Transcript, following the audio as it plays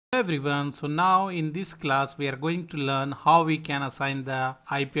Hello everyone, so now in this class we are going to learn how we can assign the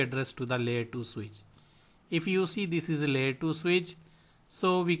IP address to the layer 2 switch. If you see, this is a layer 2 switch,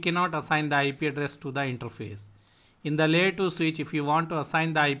 so we cannot assign the IP address to the interface. In the layer 2 switch, if you want to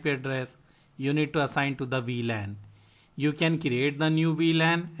assign the IP address, you need to assign to the VLAN. You can create the new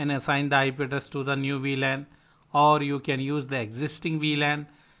VLAN and assign the IP address to the new VLAN, or you can use the existing VLAN.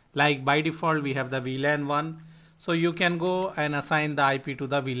 Like by default we have the VLAN 1. So you can go and assign the IP to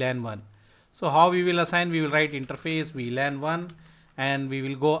the VLAN 1. So how we will assign? We will write interface VLAN 1 and we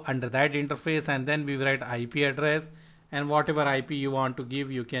will go under that interface, and then we will write IP address, and whatever IP you want to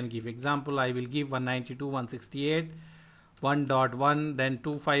give, you can give. Example, I will give 192.168.1.1, then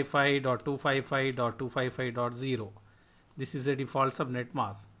 255.255.255.0. This is a default subnet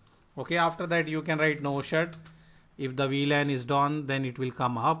mask. Okay, after that you can write no shut. If the VLAN is done, then it will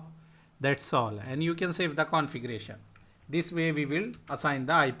come up. That's all, and you can save the configuration. This way we will assign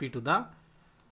the IP to the